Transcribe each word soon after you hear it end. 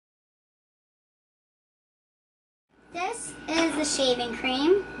This is the shaving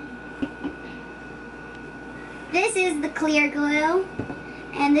cream. This is the clear glue.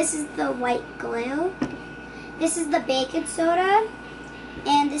 And this is the white glue. This is the baking soda.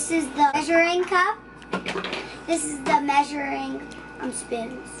 And this is the measuring cup. This is the measuring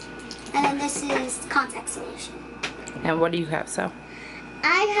spoons. And then this is contact solution. And what do you have, So?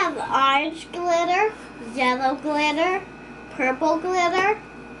 I have orange glitter, yellow glitter, purple glitter,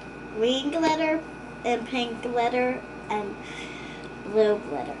 green glitter, and pink glitter, and blue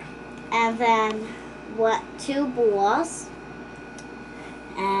glitter. And then two balls,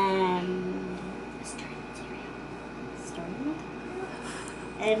 and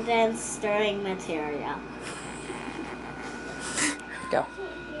stirring material. Go.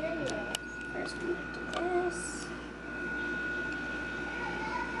 First I'm gonna do this.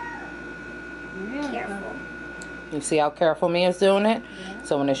 Careful. You see how careful Mia's doing it? Yeah.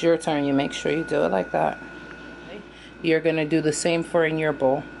 So when it's your turn, you make sure you do it like that. You're going to do the same for in your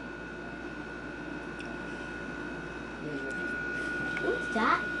bowl. Who's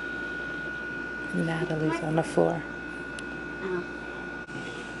that? Natalie's on the floor. Oh.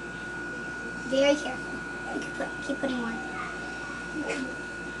 Very careful. You can keep putting more.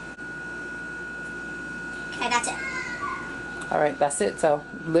 Okay, that's it. Alright, that's it. So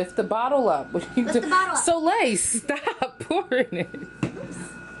lift the bottle up. Lift the bottle up. Soleil, stop pouring it. Oops.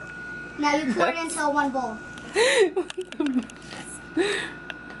 Now you pour it into one bowl.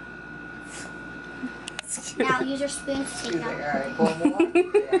 Now use your spoon to take it out. Alright, pour more.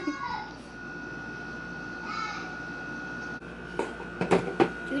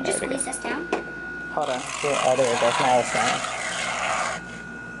 Do you just squeeze this down? Hold on. Oh, there it goes. Now it's down.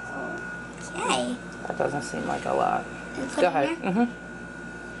 Okay. That doesn't seem like a lot. Go ahead. I'm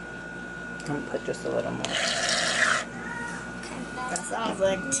going to put just a little more. That sounds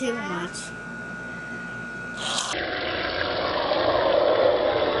like too much.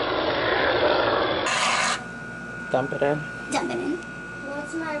 Dump it in. Dump it in.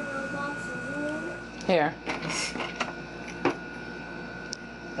 What's my Roblox rule? Here.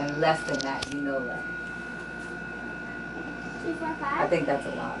 And less than that, you know that. 2, 4, 5? I think that's a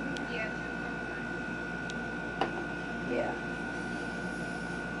lot. Yeah. Yeah.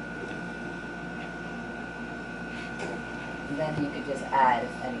 And then you could just add,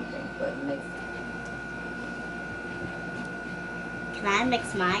 if anything, but mix. Can I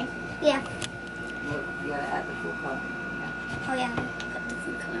mix mine? Yeah. Look, you gotta add the food color. Yeah. Oh yeah. Put the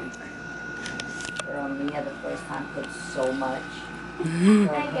food color in first. Girl, Mia the first time put so much. I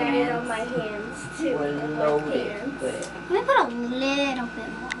got it on my hands too. We're on my loaded hands. with it. Let me put a little bit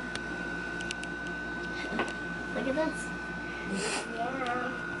more. Look at this. Yeah.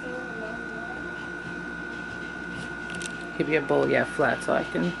 Keep your bowl, flat so I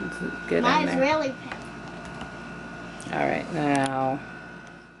can get in Mine's there. really pink. Alright, now.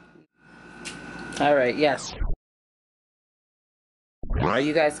 Alright, yes. Now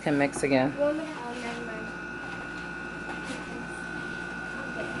you guys can mix again. Oh, never mind.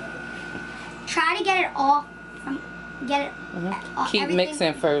 Try to get it all all, Keep everything-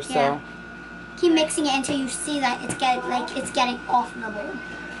 mixing first, yeah. so. Keep mixing it until you see that it's getting off the bowl.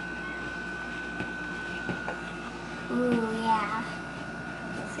 Ooh, yeah.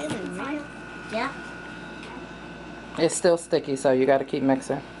 See the real? Yeah. It's still sticky, so you gotta keep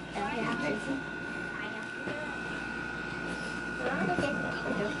mixing.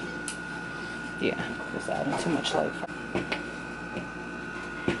 Yeah, just adding too much light.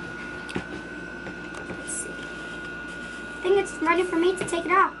 Let's see. I think it's ready for me to take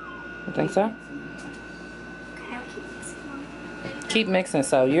it off. You think so? Okay, I'll keep mixing on. Keep mixing,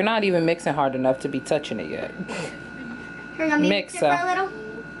 so you're not even mixing hard enough to be touching it yet. Here, let me Mix, mix it for a little.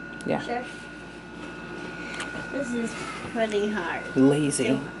 Yeah. Sure. This is pretty hard.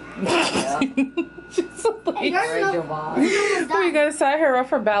 Lazy. Just like, Hey, yours is Right, almost Javon. we done. gotta sign her up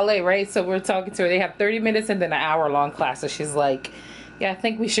for ballet, right? So we're talking to her. They have 30 minutes and then an hour-long class. So she's like, yeah, I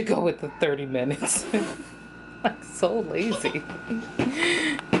think we should go with the 30 minutes. Like, so lazy.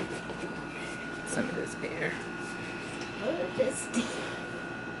 Some of this air. What is this sticky?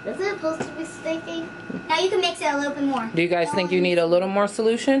 Is it supposed to be sticky? Now you can mix it a little bit more. Do you guys think you need a little more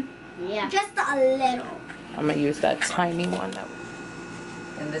solution? Yeah. Just a little. I'm gonna use that tiny one.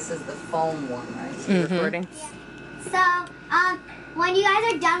 And this is the foam one, right? Recording. So, when you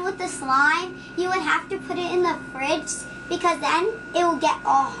guys are done with the slime, you would have to put it in the fridge because then it will get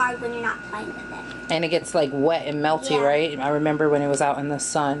all hard when you're not playing with it. And it gets like wet and melty, Yeah. right? I remember when it was out in the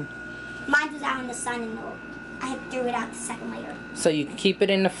sun. Mine was out in the sun and I threw it out the second later. So you can keep it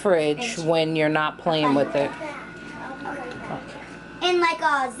in the fridge when you're not playing with it. And in like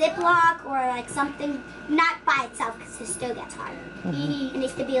a Ziploc or like something, not by itself because it still gets hard. It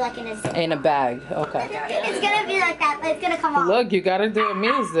needs to be like in a Ziploc. In a bag. Okay. It's gonna be like that, but it's gonna come off. Look, you gotta do what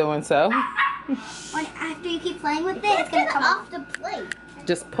Mia's doing, so. After you keep playing with it, it's gonna come off the plate.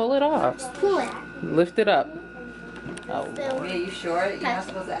 Just pull it off. Pull it. Lift it up. Oh. Are you sure you're not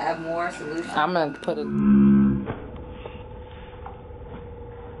supposed to add more solution? I'm gonna put it.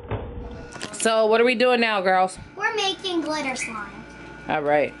 So, what are we doing now, girls? We're making glitter slime. All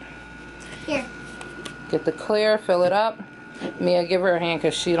right. Here. Get the clear, fill it up. Mia, give her a hand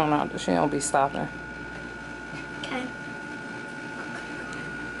because she don't be stopping. Okay.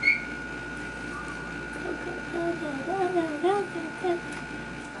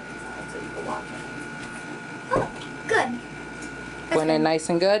 Oh, good. Went in nice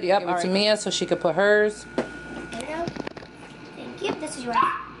and good. Yep. Give it to Mia so she could put hers. There you go. Thank you. This is yours.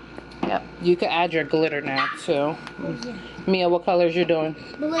 Yep. You can add your glitter now too. Mia, what colors you doing?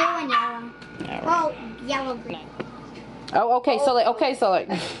 Blue and yellow. All right. Oh, yellow, green. Oh, okay. So like,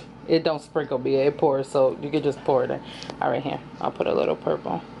 it don't sprinkle, Mia. It pours, so you can just pour it in. All right, here. I'll put a little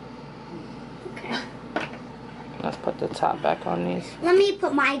purple. Okay. Let's put the top back on these. Let me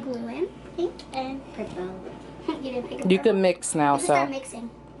put my glue in. Pink and purple. You didn't pick a You purple? can mix now, Let's start so. mixing.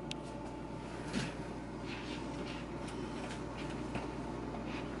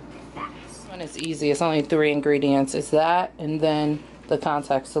 This one is easy. It's only 3 ingredients. It's that, and then the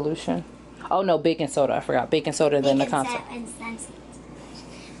contact solution. Oh no, baking soda. I forgot baking soda, and then the contact.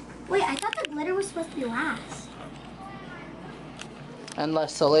 Wait, I thought the glitter was supposed to be last.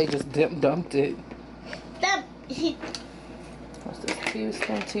 Unless Soleil just dumped it. That What's this?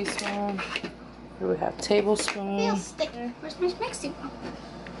 Teaspoon. Here we have tablespoon. feels sticker. Where's my mixing bowl?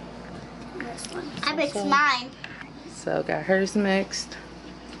 This one. I mixed mine. So got hers mixed.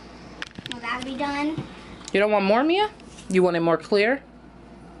 Will that be done? You don't want more, Mia? You want it more clear?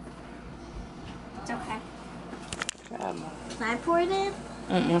 It's okay. Grab more. Can I pour it in?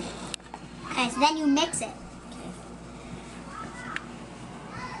 Okay, so then you mix it.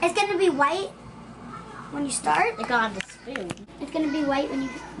 It's gonna be white when you start. It got on the spoon. It's gonna be white when you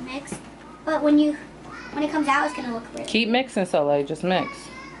mix, but when it comes out, it's gonna look weird. Keep mixing, Soleil. Just mix.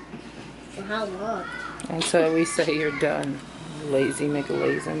 For how long? Until we say you're done. Lazy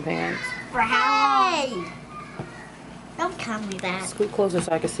McLazing pants. For how long? Hey! Don't tell me that. Scoot closer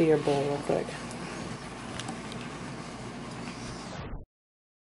so I can see your bowl real quick.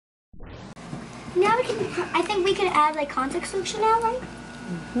 Now we can. I think we can add like contact solution now, right?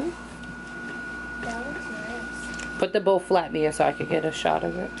 That looks nice. Put the bowl flat, Mia, so I can get a shot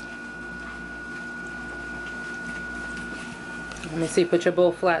of it. Let me see. Put your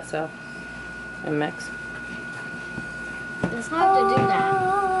bowl flat, so. And mix. It's hard to do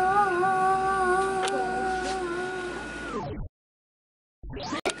that.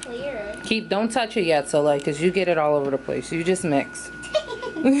 Clear. Don't touch it yet, Soleil, because you get it all over the place. You just mix.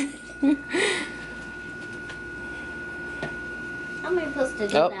 How am I supposed to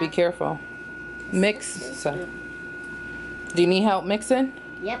do Oh, that? be careful. Mix. So. Do you need help mixing?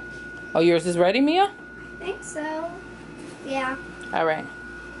 Yep. Oh, yours is ready, Mia? I think so. Yeah. All right.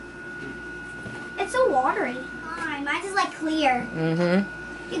 It's so watery. Mine's is like clear.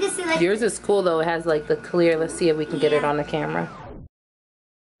 Mm-hmm. You can see like. Yours is cool, though. It has, like, the clear. Let's see if we can get it on the camera.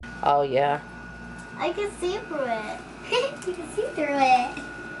 Oh, yeah. I can see through it. You can see through it.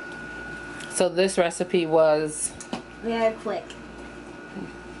 So this recipe was Very quick.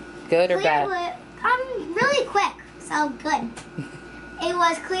 good or Clear bad? glue. Really quick. So good. It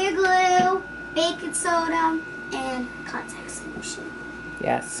was clear glue, baking soda, and contact solution.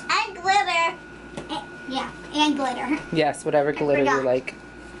 Yes. And glitter. Yeah, and glitter. Yes, whatever glitter you forgot. like.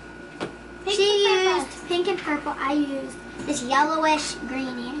 Pink She and purple. used pink and purple. I used this yellowish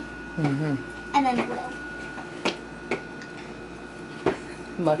greeny, Mm-hmm. and then blue.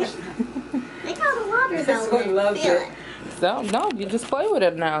 Much. Look how the water's This out one there. loves Feel it. So, no, you just play with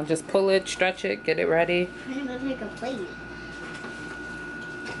it now. Just pull it, stretch it, get it ready. I'm gonna make a plate.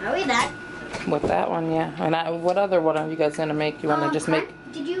 Are we done? With that one, yeah. And what other one are you guys gonna make? You wanna just make?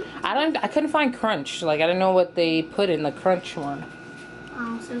 Did you? I couldn't find crunch. Like I didn't know what they put in the crunch one.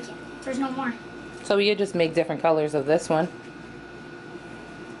 Oh, so we can't. There's no more. So we could just make different colors of this one.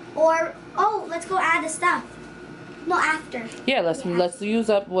 Or let's go add the stuff. No, after. Yeah, let's use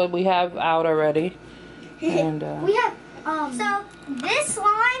up what we have out already. And We have So this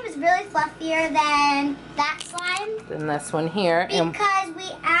slime is really fluffier than that slime then this one here. because we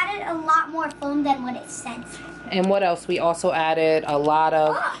added a lot more foam than what it said. And what else? We also added a lot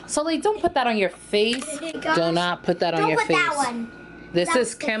of. So like, don't put that on your face. Do not put that on Don't your put face. that one. This That is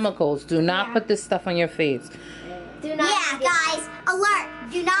was- chemicals. Do not Yeah. put this stuff on your face. Do not Yeah, eat guys, alert!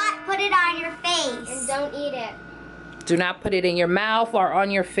 Do not put it on your it. face. And don't eat it. Do not put it in your mouth or on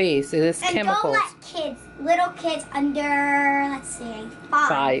your face. It is And chemicals. don't let little kids under, let's see,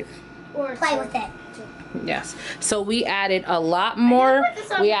 5, Or play with it. Yes. So we added a lot more.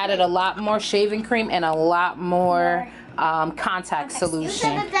 We added a lot more shaving cream and a lot more contact You solution.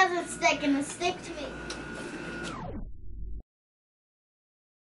 said it doesn't stick, and it stick to me.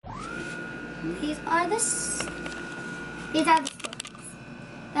 These are the stories.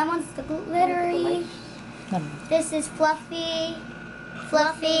 That one's the glittery. This is fluffy,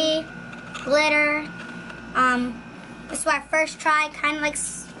 glitter. This is our first try, kind of like.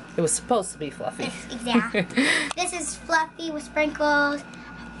 It was supposed to be fluffy. Yeah. This is fluffy with sprinkles,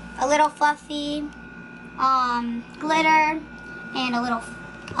 a little fluffy, glitter, and a little.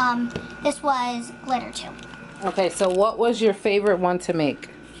 This was glitter too. Okay, so what was your favorite one to make?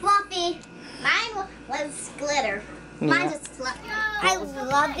 Fluffy. Mine was glitter. Mine was fluffy. I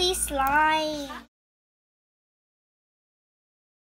love these slimes.